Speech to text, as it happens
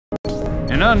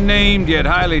An unnamed yet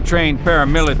highly trained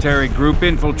paramilitary group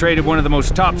infiltrated one of the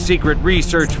most top-secret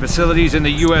research facilities in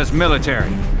the U.S.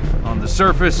 military. On the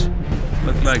surface,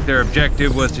 looked like their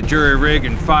objective was to jury-rig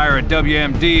and fire a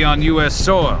WMD on U.S.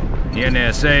 soil. The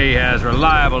NSA has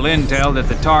reliable intel that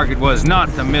the target was not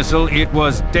the missile, it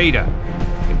was data.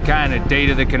 The kind of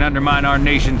data that can undermine our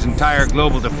nation's entire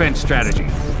global defense strategy,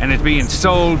 and it's being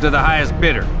sold to the highest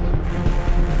bidder.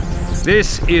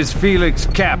 This is Felix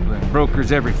Kaplan,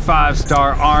 brokers every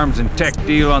five-star arms and tech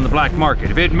deal on the black market.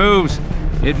 If it moves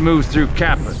through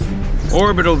Kaplan.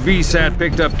 Orbital VSAT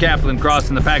picked up Kaplan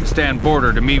crossing the Pakistan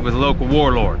border to meet with a local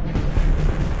warlord.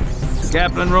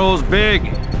 Kaplan rolls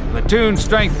big.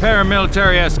 Platoon-strength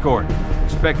paramilitary escort.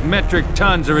 Expect metric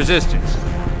tons of resistance.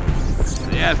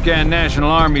 The Afghan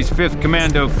National Army's 5th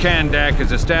Commando Kandak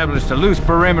has established a loose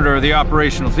perimeter of the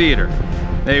operational theater.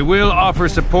 They will offer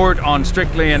support on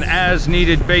strictly an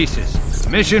as-needed basis.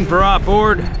 Mission for Op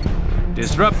Ord: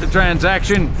 disrupt the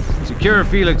transaction, secure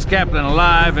Felix Kaplan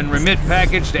alive, and remit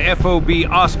package to FOB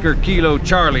Oscar Kilo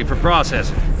Charlie for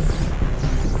processing.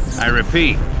 I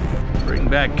repeat, bring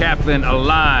back Kaplan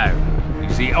alive.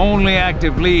 He's the only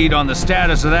active lead on the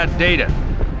status of that data,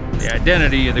 the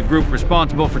identity of the group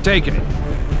responsible for taking it.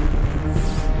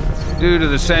 Due to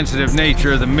the sensitive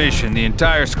nature of the mission, the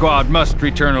entire squad must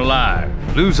return alive.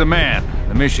 Lose a man,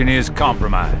 the mission is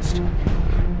compromised.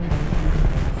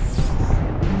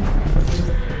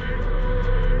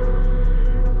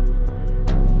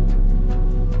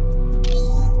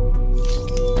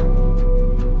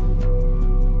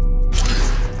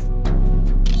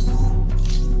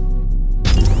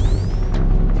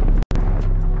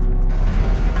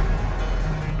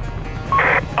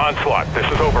 Onslaught, this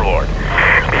is Overlord.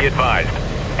 Be advised,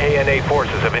 ANA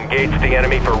forces have engaged the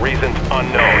enemy for reasons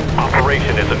unknown.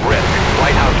 Operation is at risk.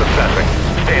 Lighthouse assessing.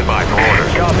 Stand by for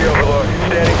orders. Copy, Overlord.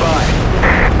 Standing by.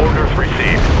 Orders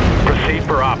received. Proceed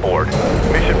for Op Ord.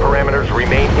 Mission parameters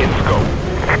remain in scope.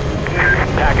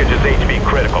 Package is HV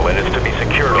critical and is to be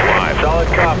secured alive. Solid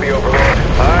copy, Overlord.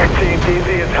 Alright, Team DZ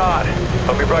is hot.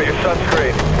 Hope you brought your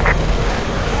sunscreen.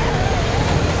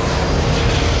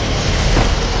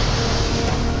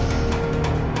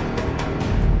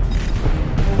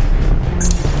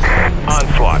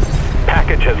 Onslaught.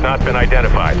 Package has not been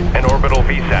identified. An orbital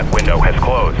VSAT window has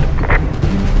closed.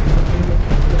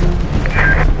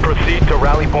 Proceed to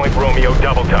Rally Point Romeo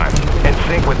double time and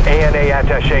sync with ANA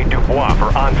Attaché Dubois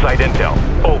for on-site intel.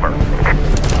 Over.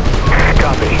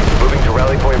 Copy. Moving to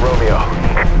Rally Point Romeo.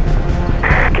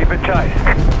 Keep it tight.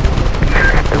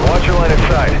 And watch your line of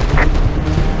sight.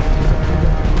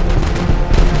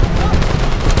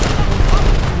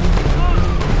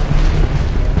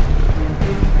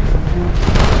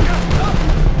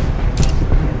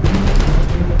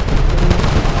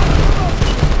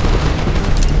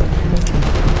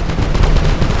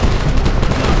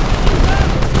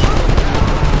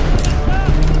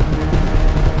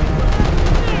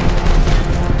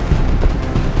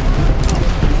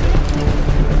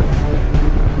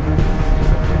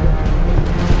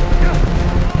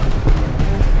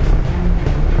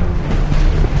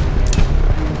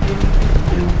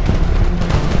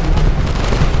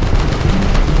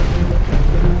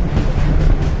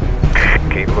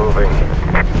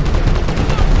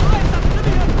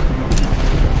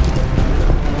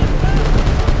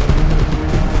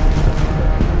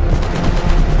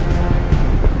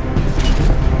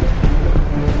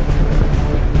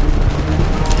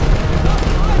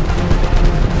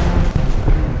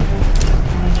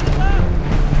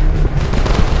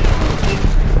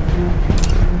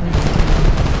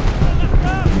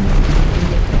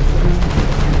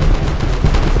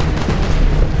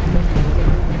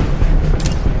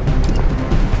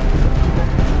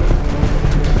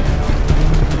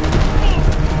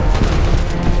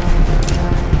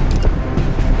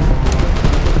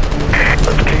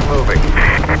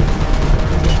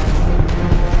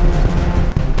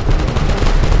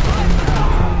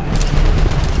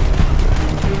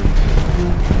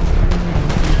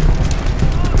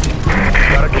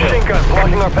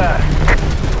 Blocking our path.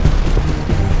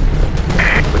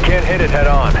 We can't hit it head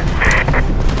on.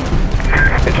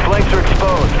 Its flanks are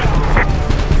exposed.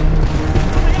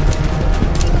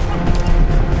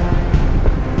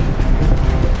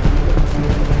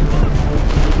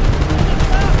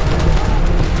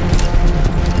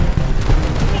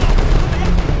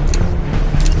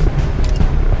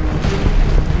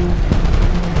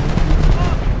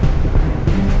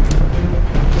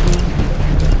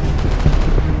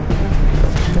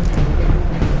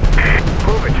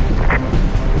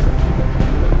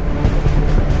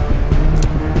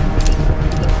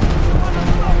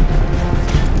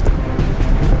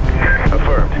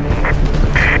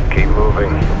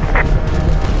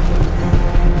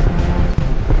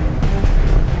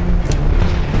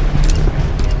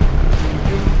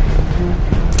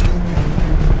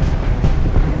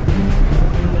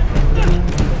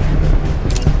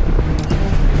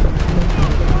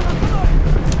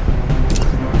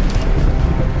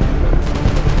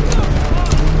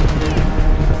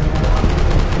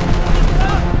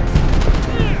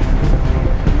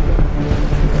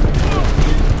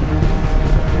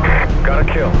 got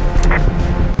a kill.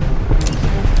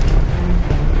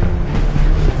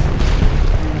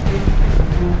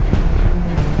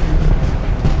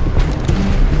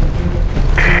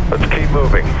 Let's keep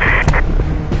moving.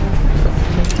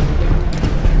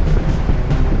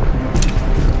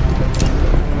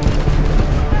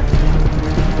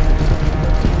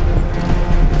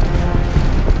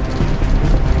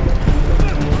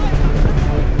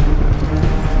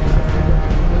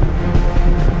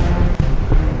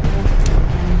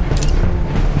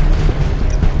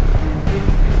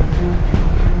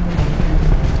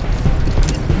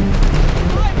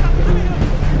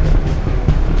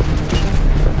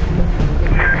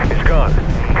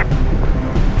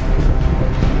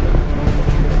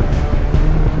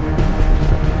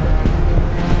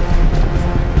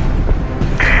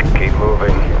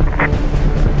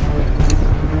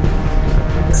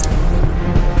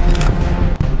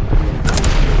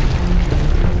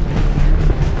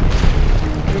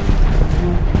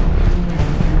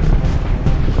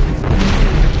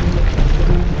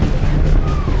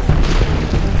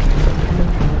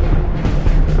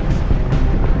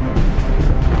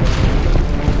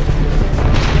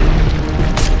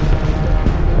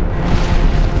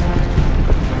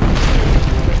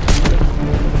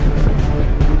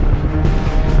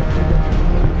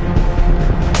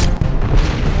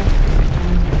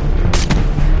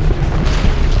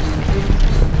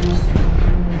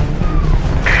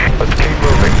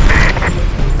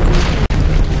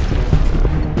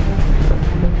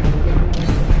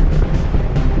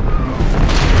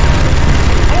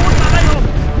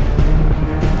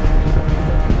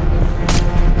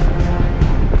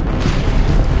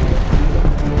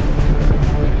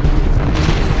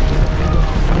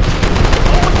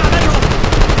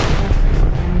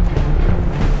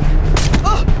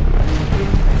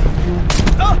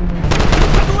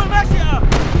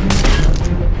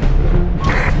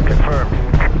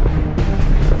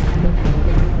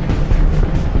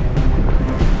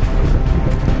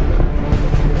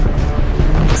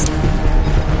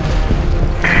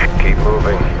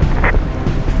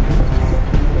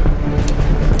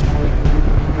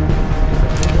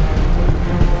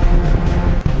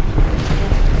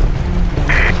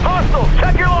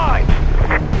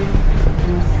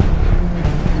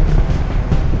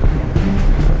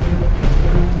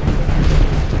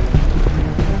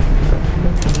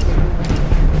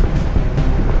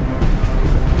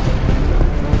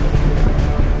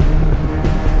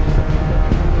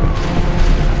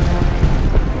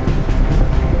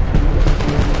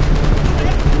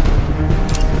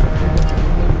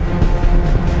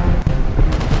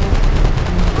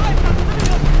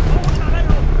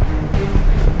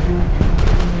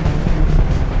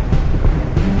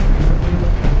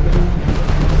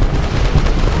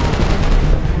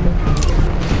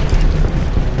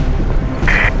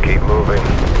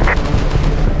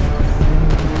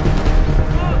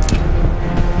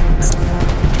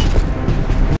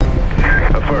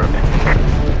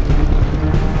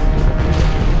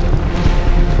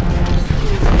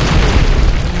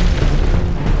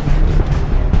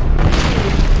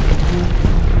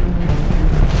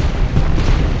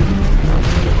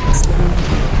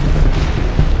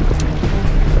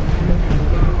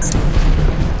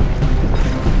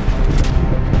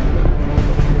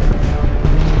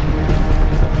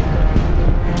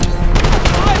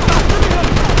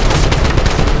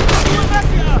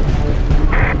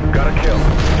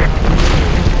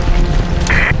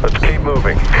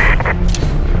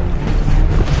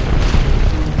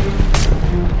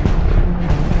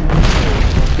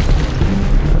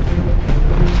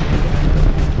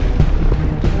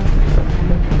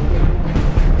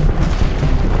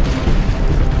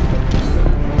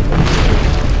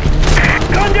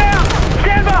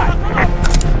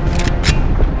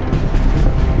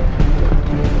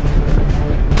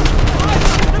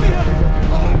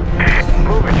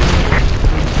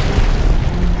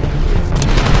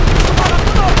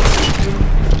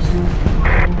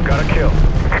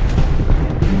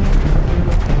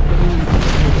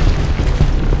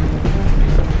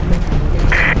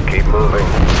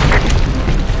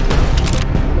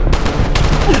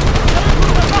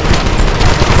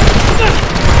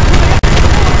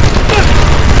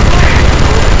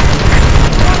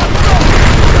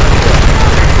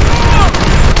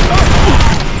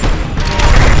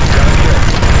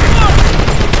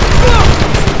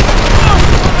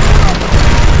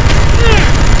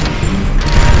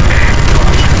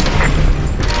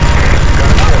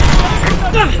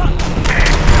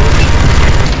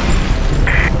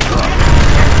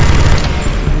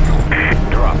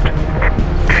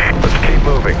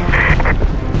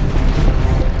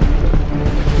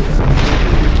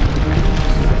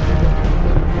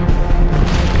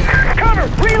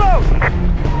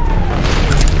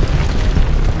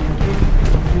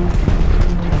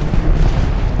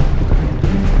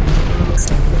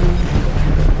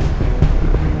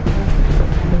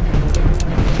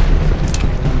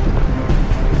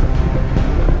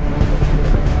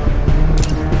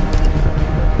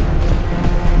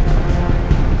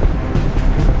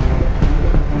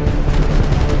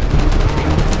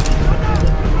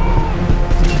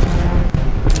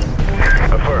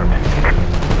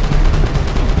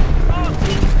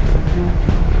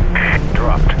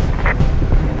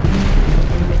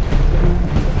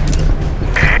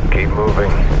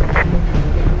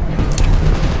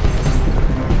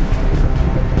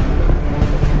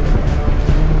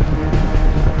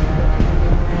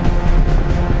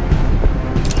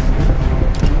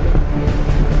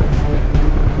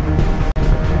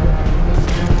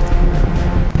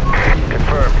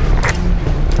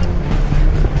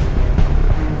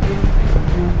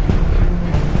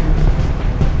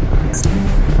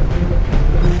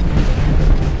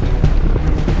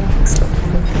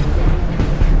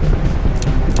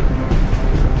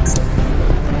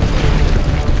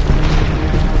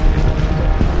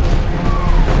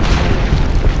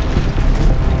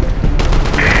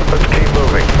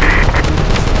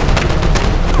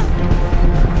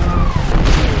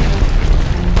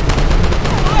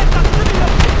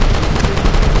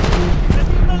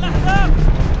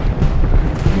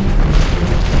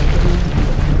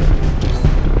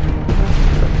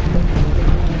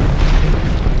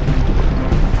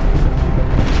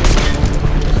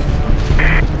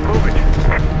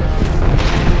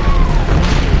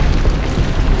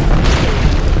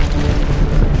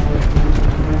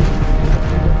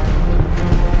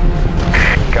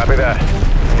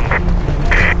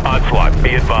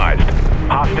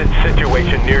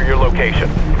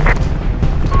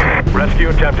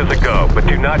 Rescue attempt is a go, but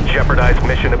do not jeopardize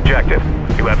mission objective.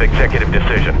 You have executive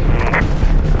decision.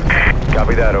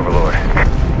 Copy that, Overlord.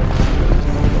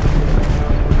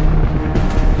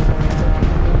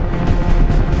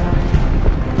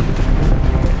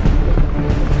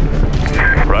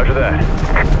 Roger that.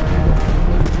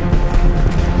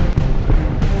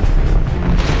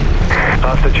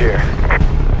 Hostage here.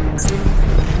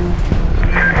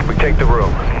 We take the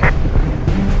room.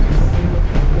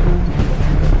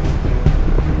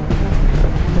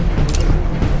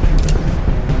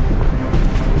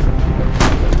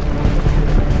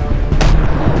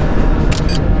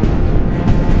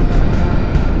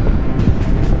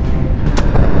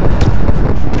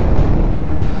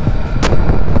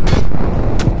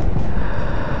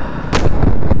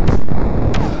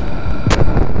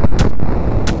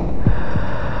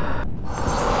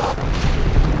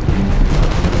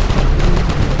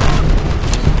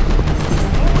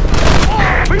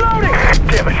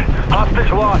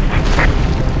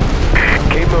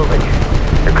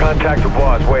 Contact with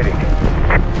Waz waiting.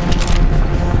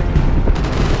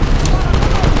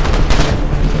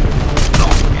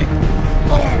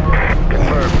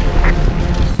 Confirmed.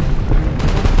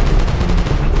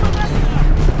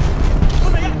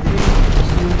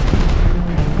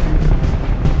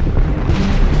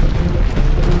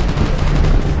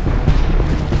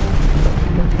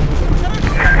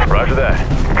 Roger that.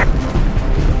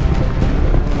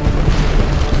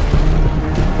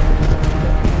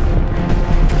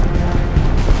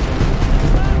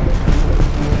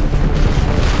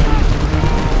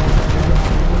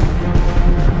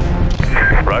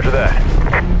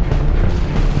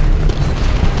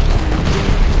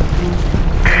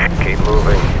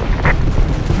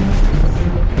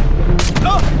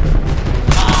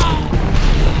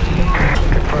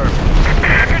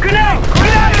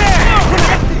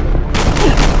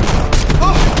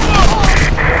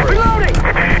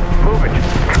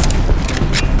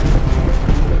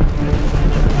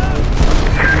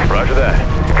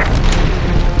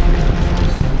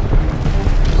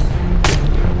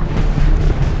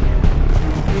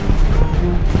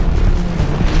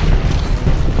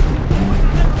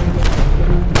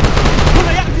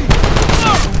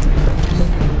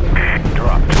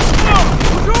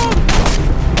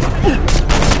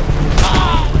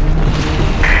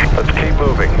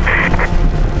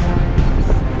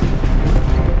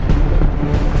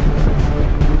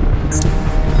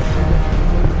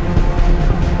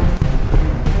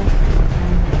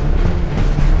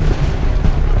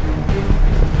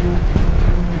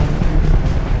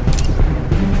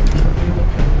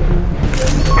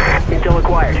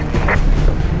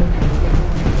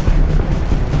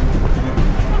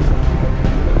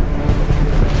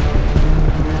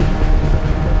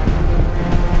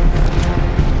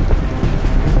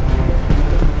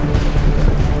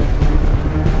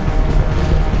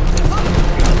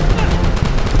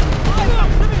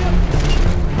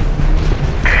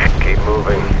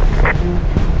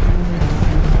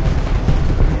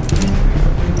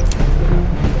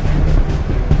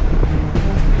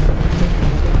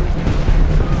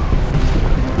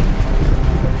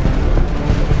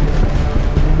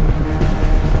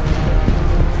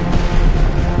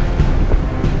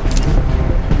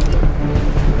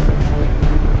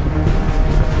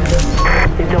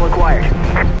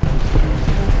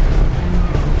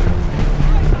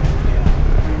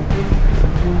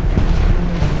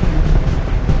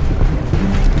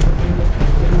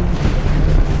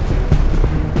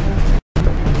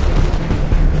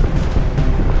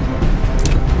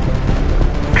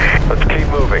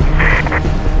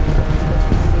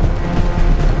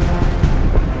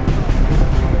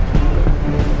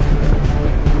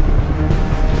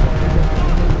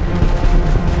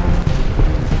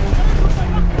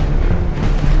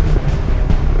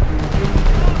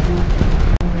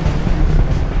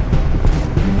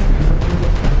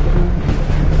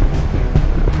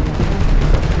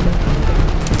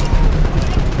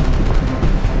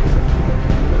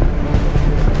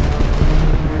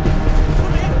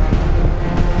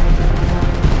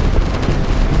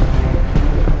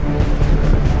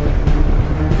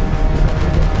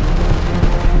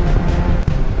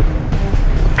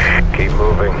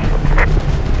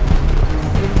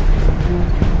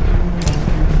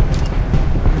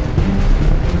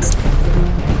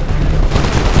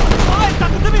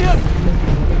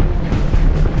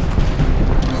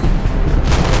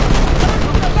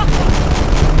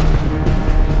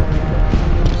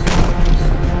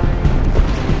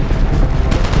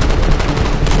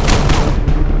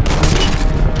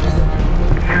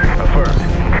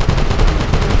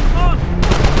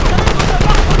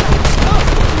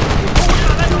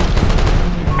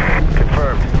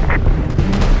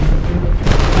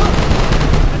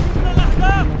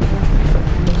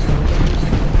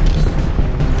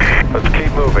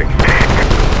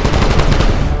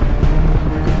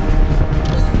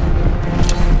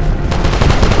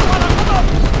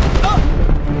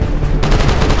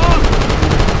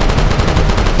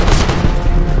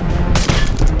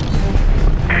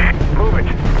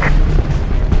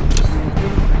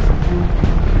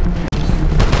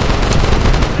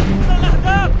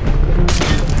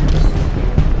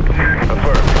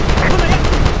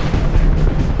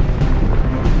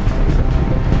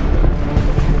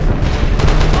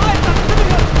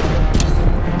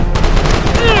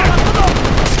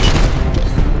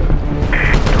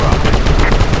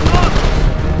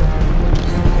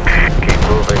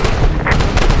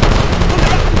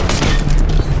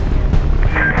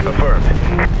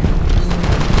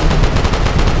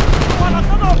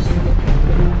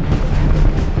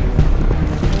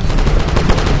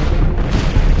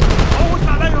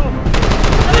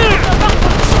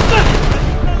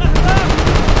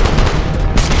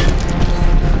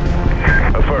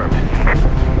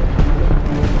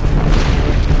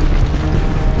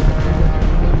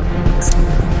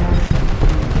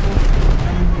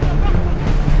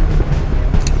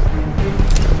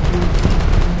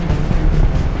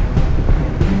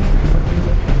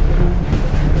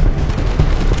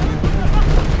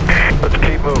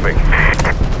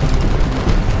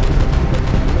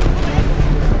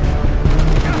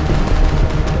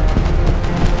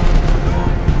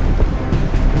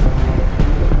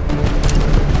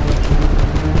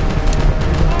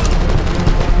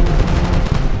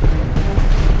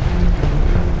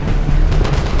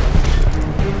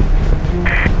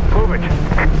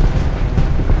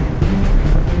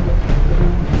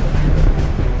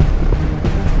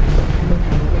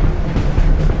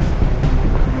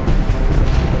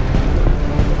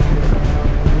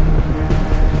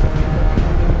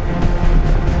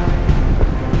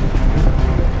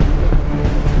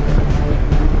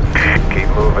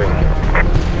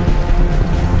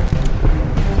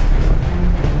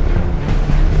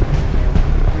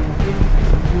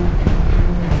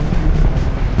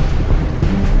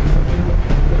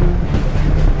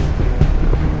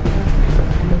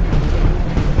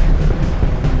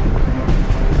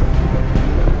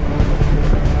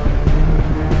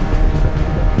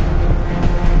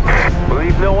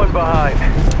 one behind.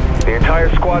 The entire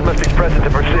squad must be present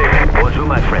to proceed. Bonjour,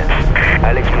 my friends.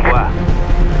 Allez